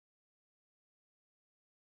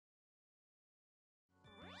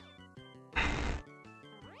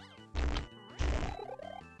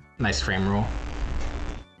Nice frame roll.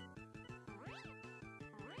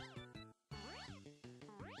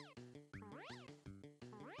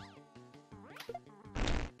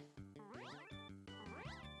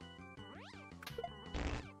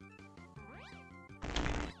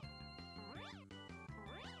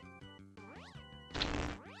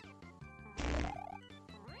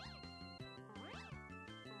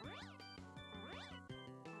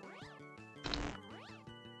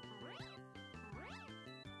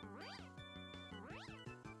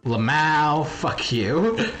 Lamau, fuck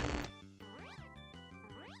you.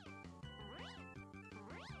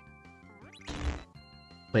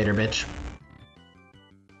 Later, bitch.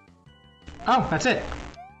 Oh, that's it.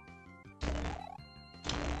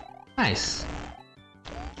 Nice.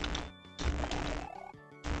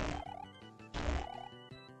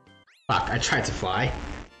 Fuck, I tried to fly.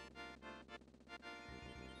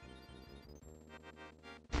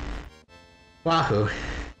 Wahoo.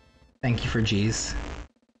 Thank you for G's.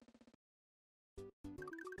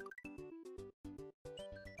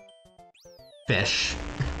 Fish.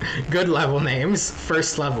 Good level names.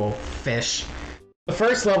 First level, fish. The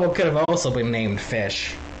first level could have also been named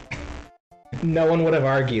Fish. No one would have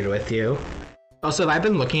argued with you. Also, if I've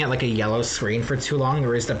been looking at like a yellow screen for too long,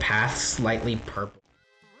 or is the path slightly purple?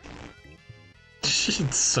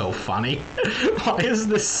 It's so funny. Why is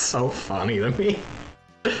this so funny to me?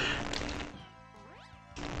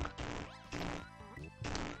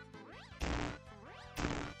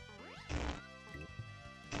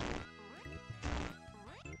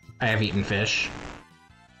 I have eaten fish.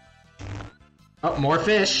 Oh, more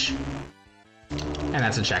fish! And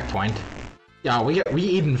that's a checkpoint. Yeah, we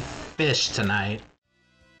eating fish tonight.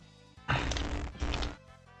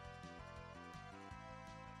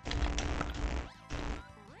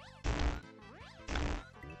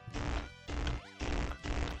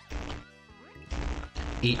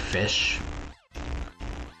 Eat fish.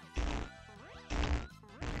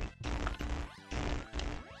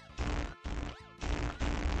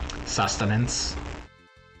 Sustenance.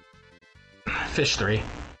 Fish 3.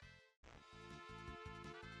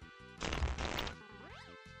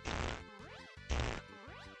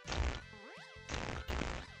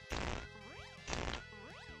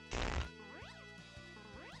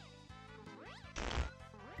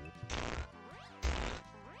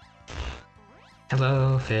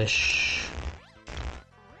 Hello, fish.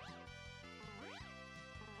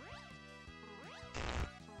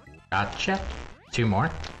 Gotcha. 2 more.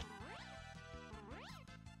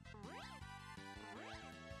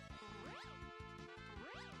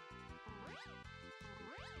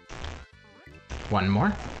 One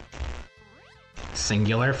more.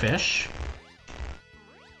 Singular fish.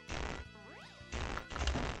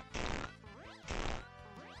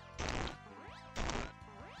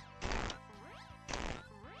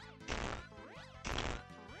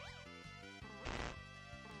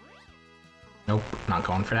 Nope, not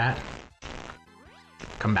going for that.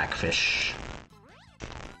 Come back, fish.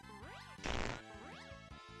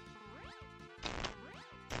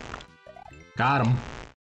 Got him.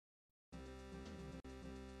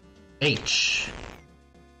 H.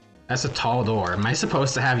 That's a tall door. Am I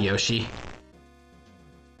supposed to have Yoshi?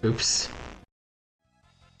 Oops.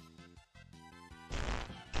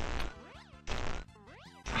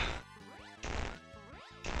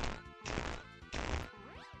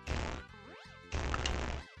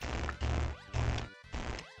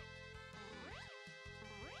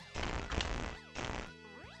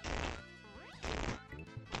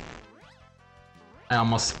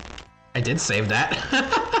 I did save that.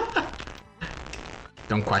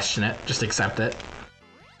 Don't question it, just accept it.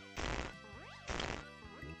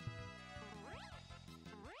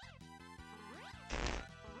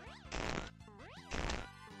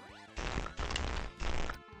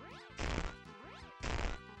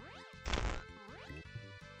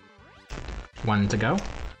 One to go.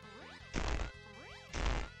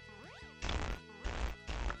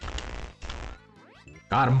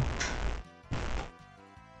 Got him.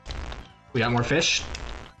 We got more fish.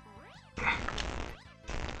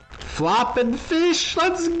 Flopping fish,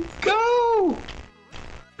 let's go!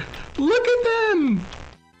 Look at them!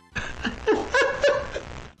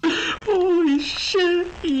 Holy shit,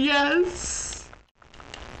 yes!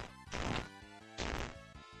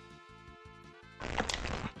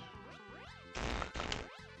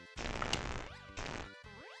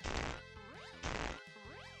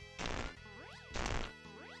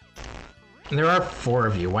 There are 4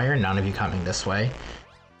 of you. Why are none of you coming this way?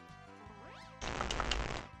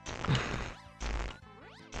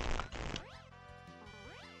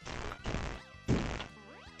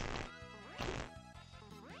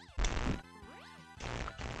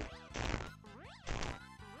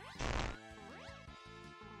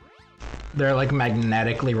 They're like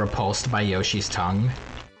magnetically repulsed by Yoshi's tongue.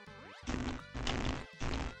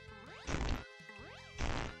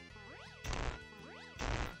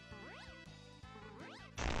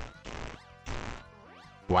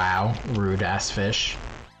 Wow, rude ass fish.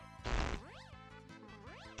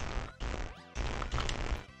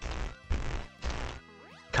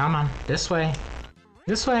 Come on, this way.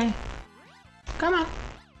 This way. Come on.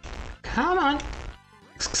 Come on.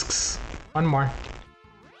 One more.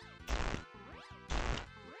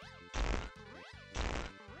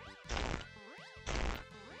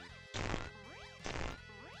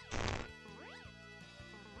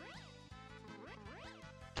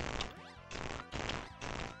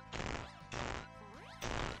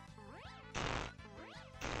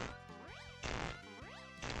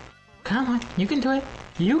 Come on, you can do it.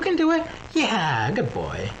 You can do it. Yeah, good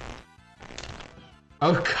boy.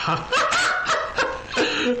 Oh god.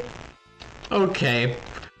 Okay.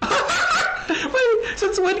 Wait,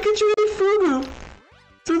 since when could you eat fugu?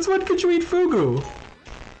 Since when could you eat fugu?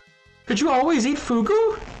 Could you always eat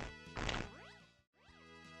fugu?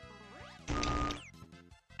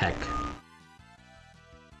 Heck.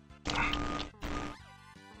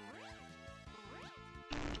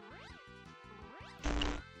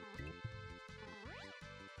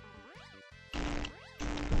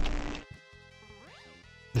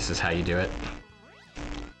 This is how you do it.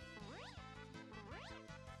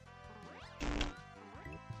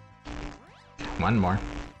 One more.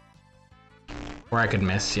 Or I could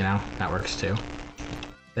miss, you know? That works too.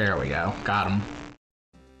 There we go. Got him.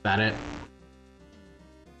 Is that it?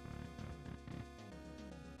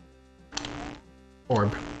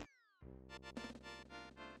 Orb.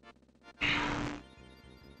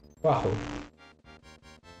 Wow.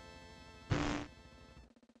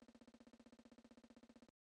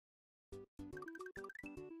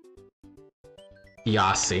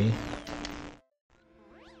 Yossy.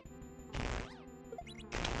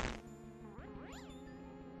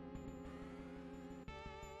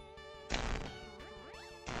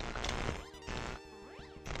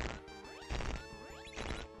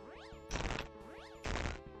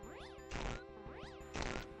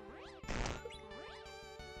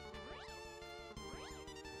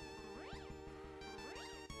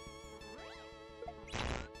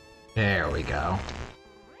 There we go.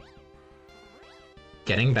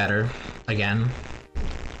 Getting better again.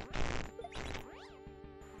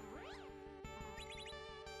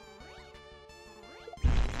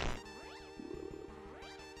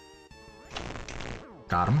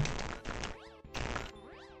 Got him.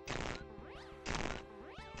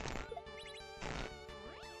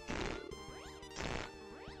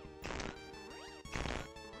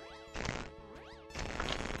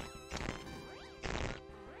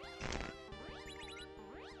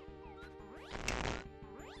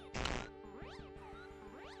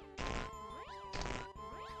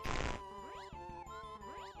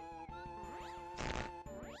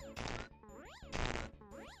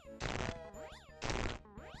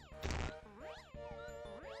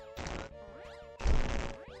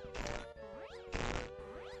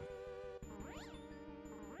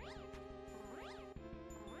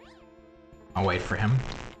 I'll wait for him.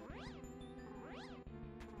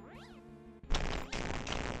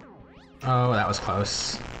 Oh, that was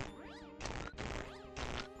close.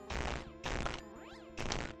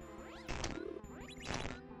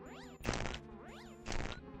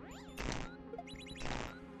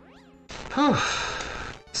 Whew.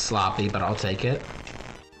 Sloppy, but I'll take it.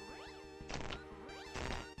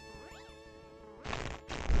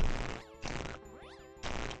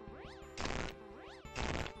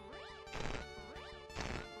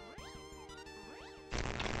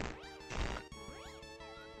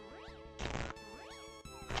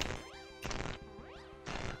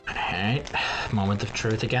 Alright, moment of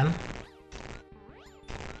truth again.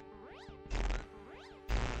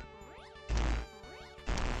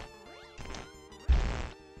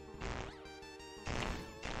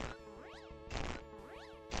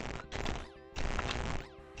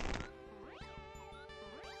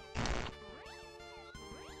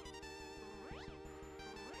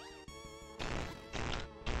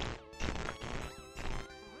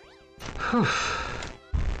 Whew.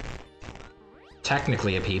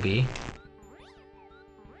 Technically a PB.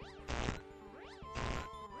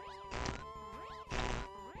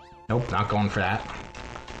 Nope, not going for that.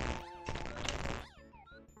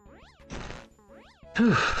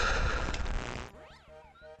 Whew.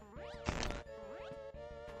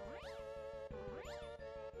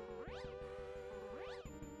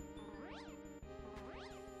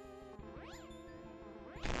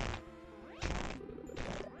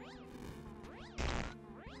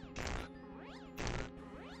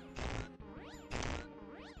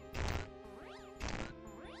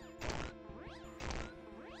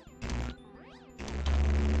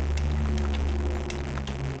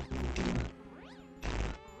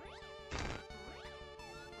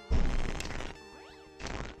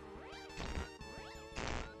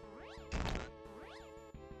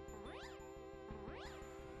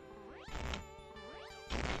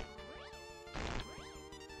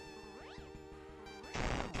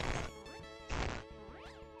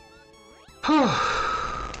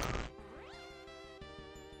 Oh,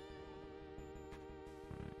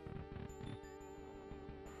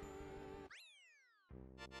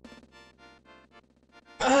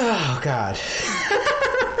 God.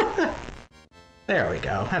 There we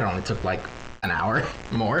go. That only took like an hour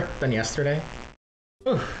more than yesterday.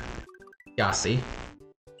 Ooh. Yossy.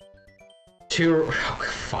 Oh,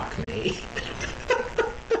 fuck me.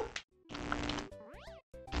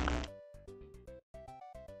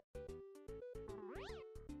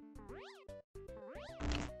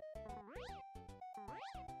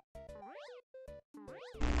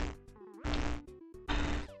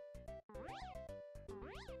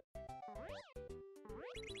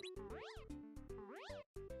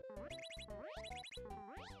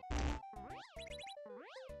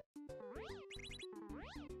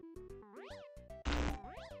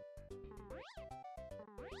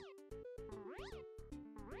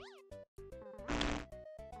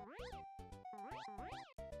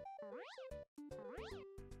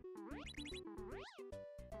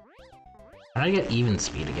 How did I get even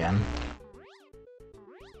speed again?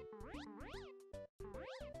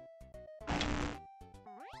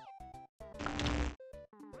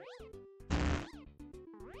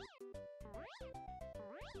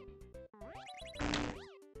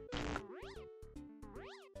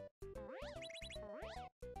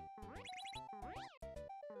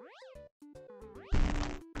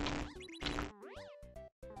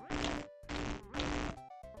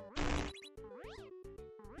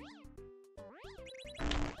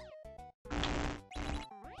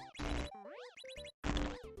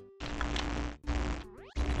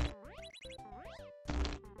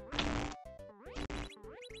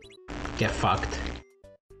 Get fucked.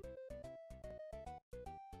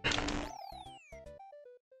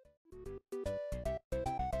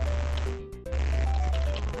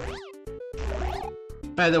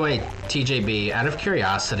 By the way, TJB, out of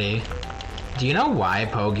curiosity, do you know why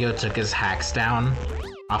Pogyo took his hacks down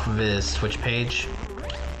off of his Switch page?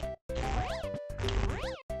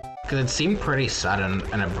 Because it seemed pretty sudden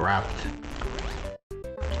and abrupt.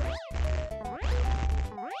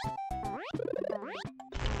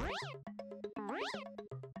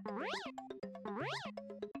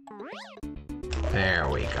 There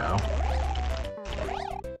we go.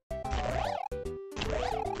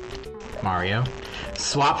 Mario.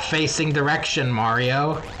 Swap facing direction,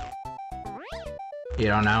 Mario. You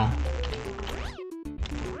don't know?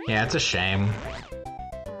 Yeah, it's a shame.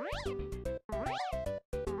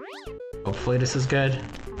 Hopefully this is good.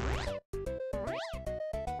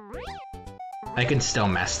 I can still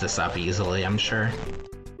mess this up easily, I'm sure.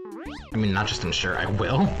 I mean, not just I'm sure, I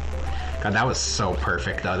will. God, that was so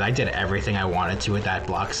perfect, though. I did everything I wanted to with that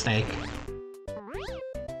block snake.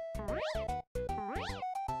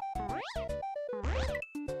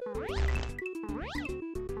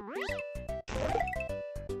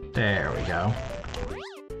 There we go.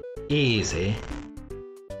 Easy.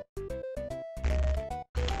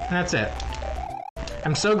 And that's it.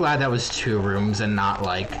 I'm so glad that was 2 rooms and not,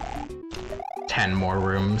 like, 10 more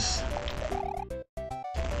rooms.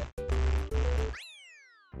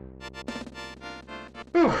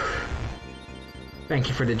 Whew. Thank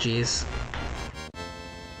you for the G's.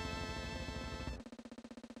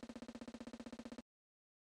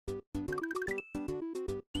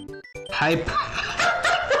 Hype.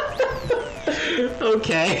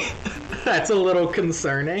 Okay. That's a little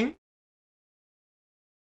concerning.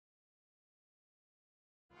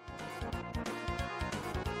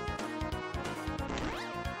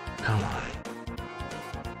 Come on.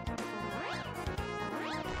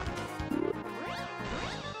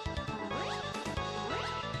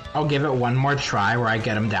 I'll give it one more try where I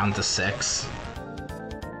get him down to 6.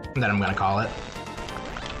 And then I'm gonna call it.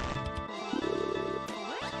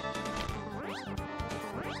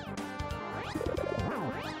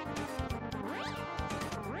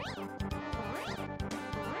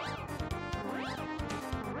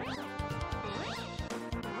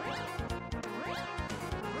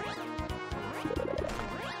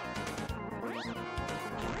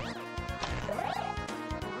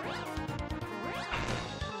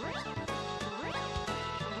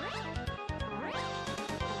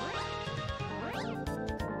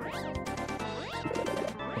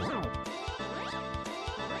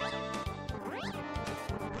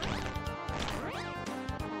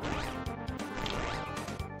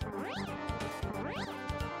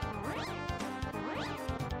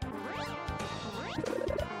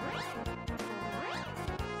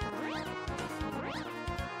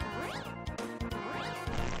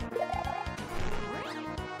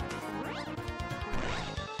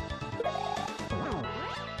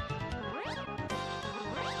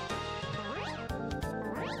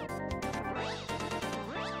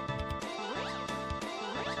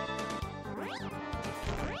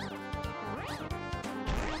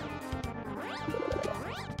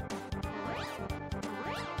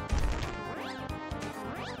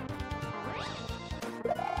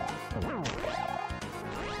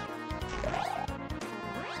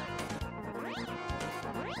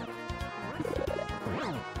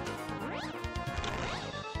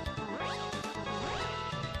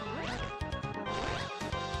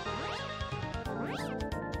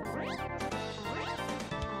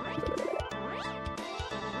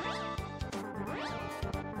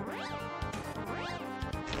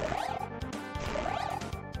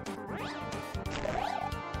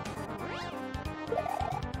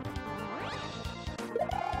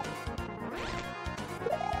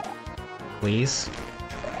 Please.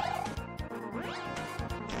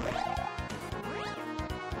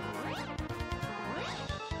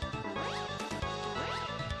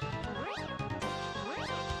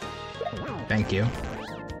 Thank you.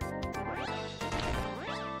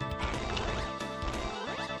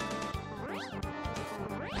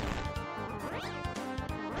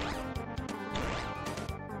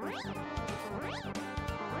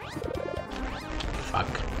 Fuck.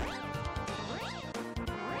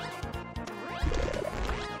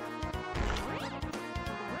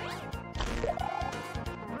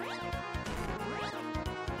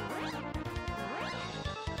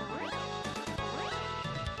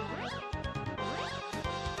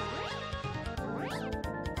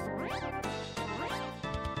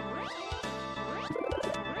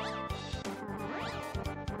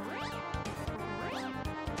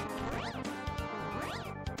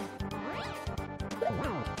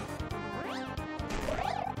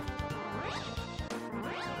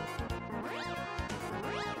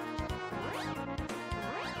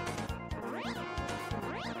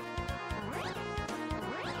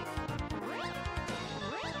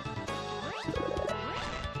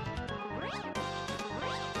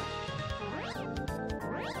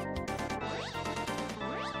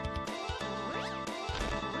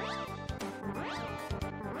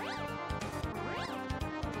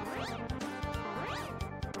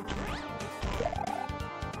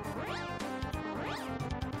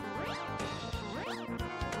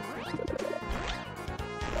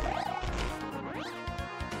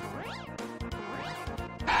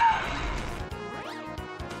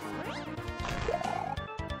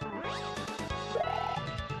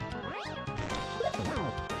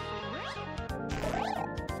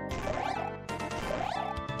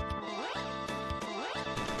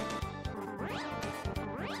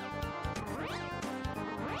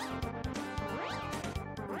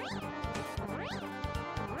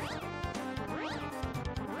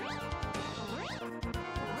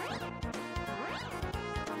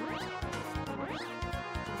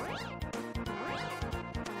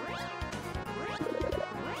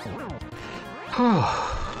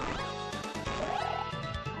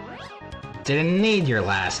 Didn't need your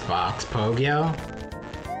last box, Pogyo.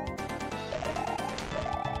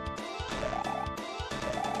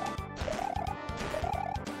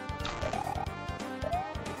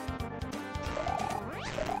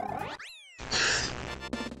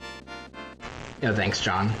 Yo, thanks,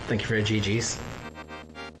 John. Thank you for your GGs.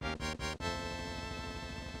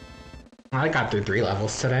 I got through 3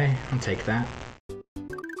 levels today. I'll take that.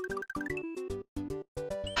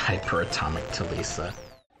 Hyperatomic TELESA.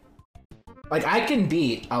 Like, I can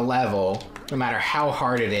beat a level, no matter how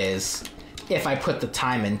hard it is, if I put the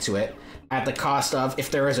time into it, at the cost of,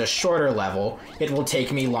 if there is a shorter level, it will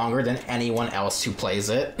take me longer than anyone else who plays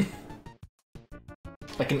it.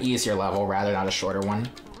 Like an easier level, rather, not a shorter one.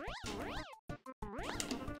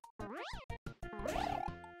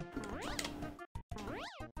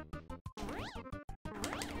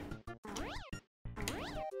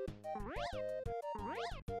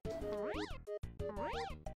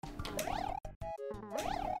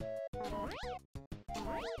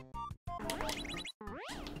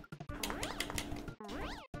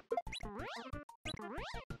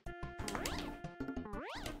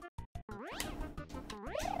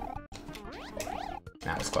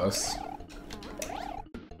 That was close.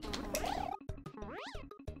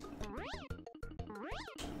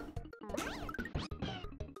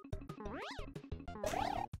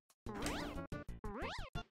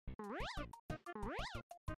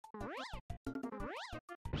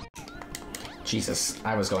 Jesus,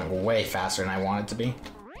 I was going way faster than I wanted to be.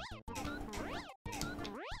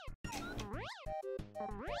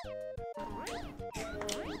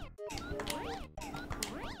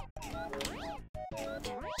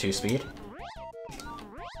 Two speed.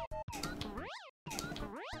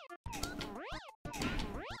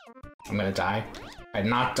 I'm gonna die. I'd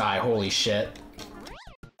not die, holy shit.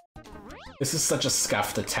 This is such a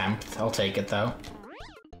scuffed attempt. I'll take it though.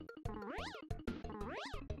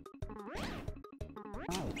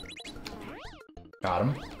 Got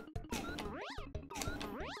him.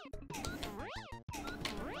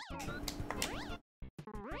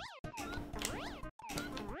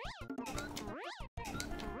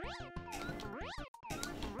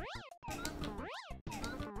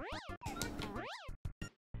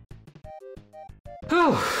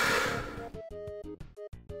 Whew.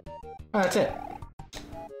 Oh, that's it.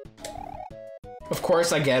 Of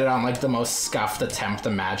course I get it on like the most scuffed attempt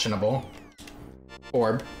imaginable.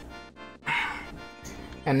 Orb.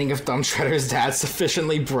 Ending of Thumb Shredder's dad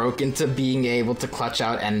sufficiently broke into being able to clutch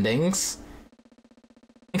out endings.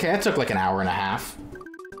 Okay, that took like an hour and a half.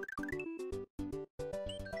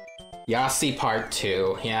 Yossy Part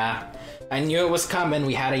 2, yeah. I knew it was coming,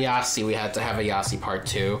 we had a Yossy, we had to have a Yossy Part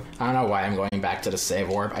 2. I don't know why I'm going back to the save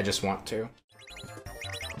orb, I just want to.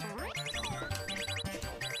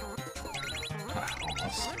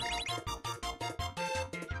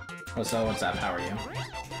 Oh, so what's up? How are you?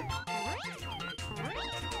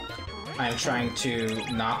 I'm trying to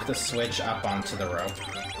knock the switch up onto the rope.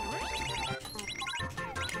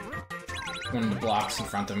 When the blocks in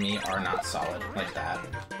front of me are not solid, like that.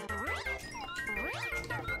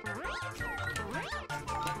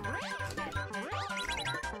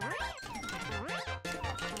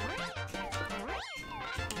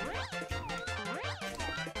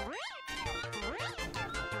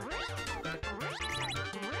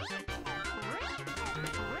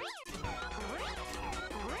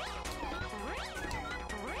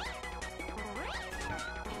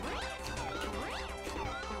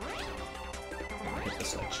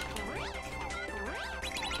 Switch.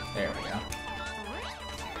 There we go.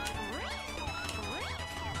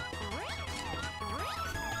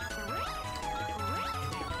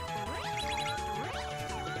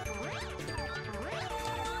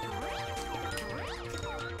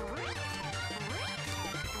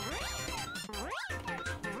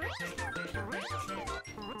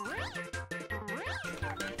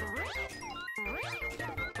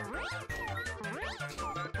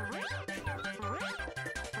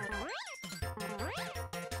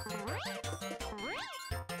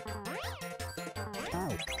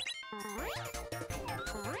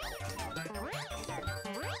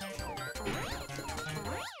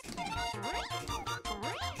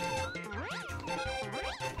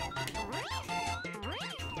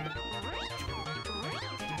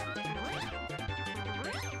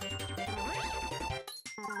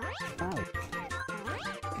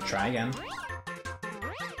 Try again.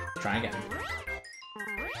 Try again.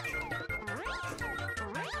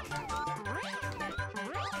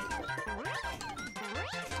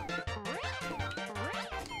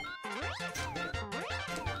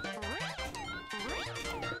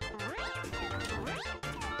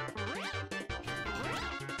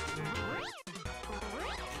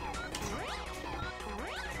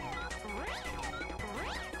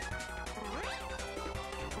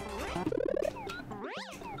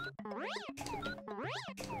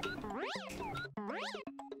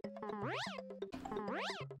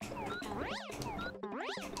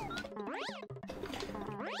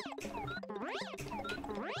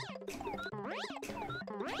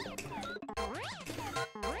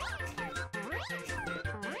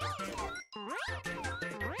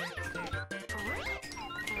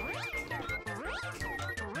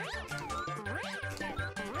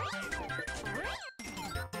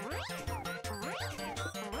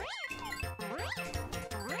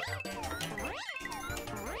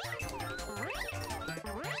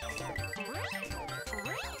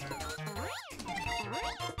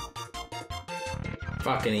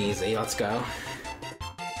 Fucking easy, let's go.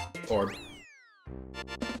 Orb.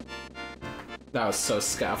 That was so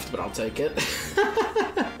scuffed, but I'll take it.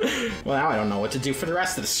 Well, now I don't know what to do for the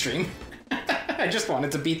rest of the stream. I just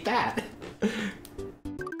wanted to beat that.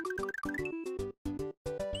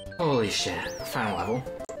 Holy shit. Final level.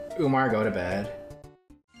 Umar, go to bed.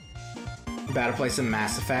 About to play some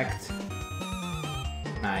Mass Effect.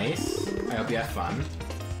 Nice. I hope you have fun.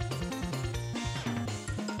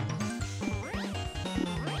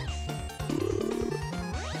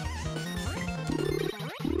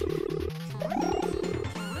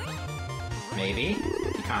 Maybe.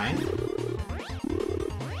 Be kind.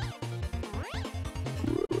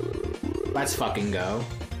 Let's fucking go.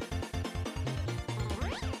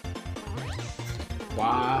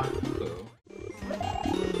 Wahoo.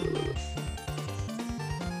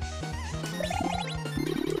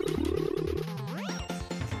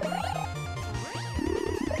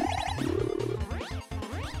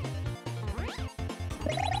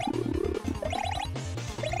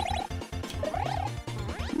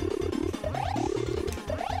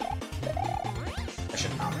 I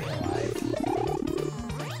should not be alive.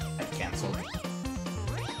 I canceled.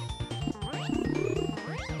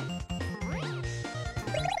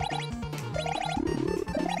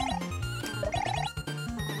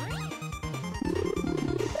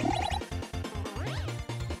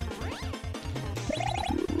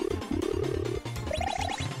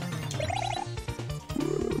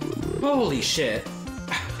 Holy shit.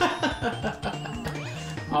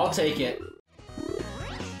 I'll take it.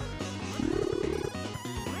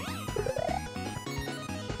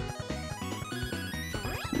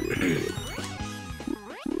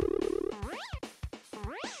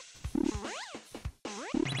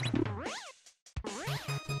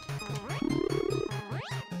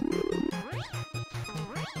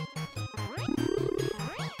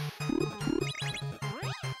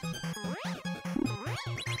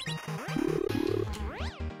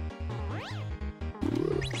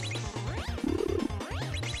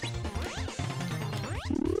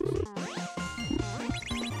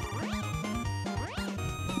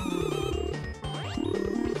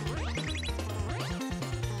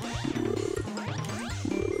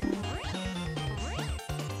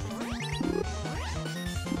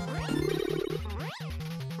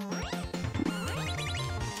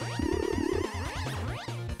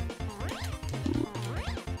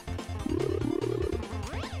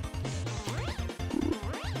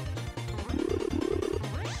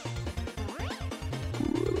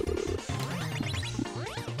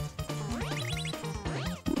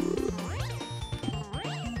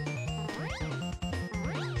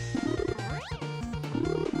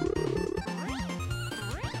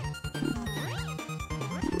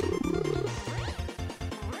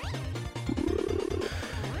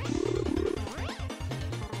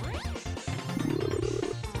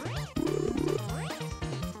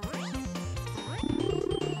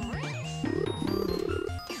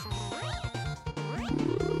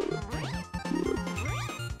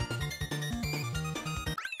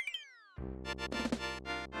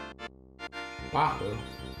 Wahoo.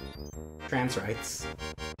 Trans rights.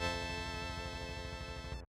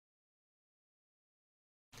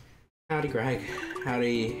 Howdy, Greg.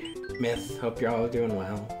 Howdy, Myth. Hope you're all doing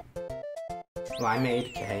well.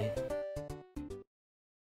 limeadK.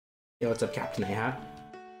 Yo, what's up, Captain Ahab?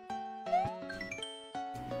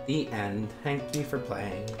 The end. Thank you for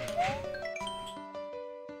playing.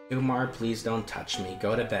 Umar, please don't touch me.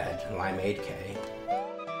 Go to bed. limeadK.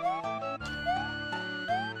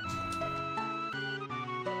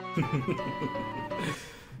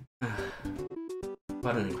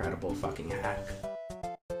 What an incredible fucking hack.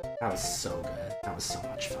 That was so good. That was so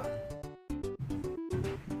much fun.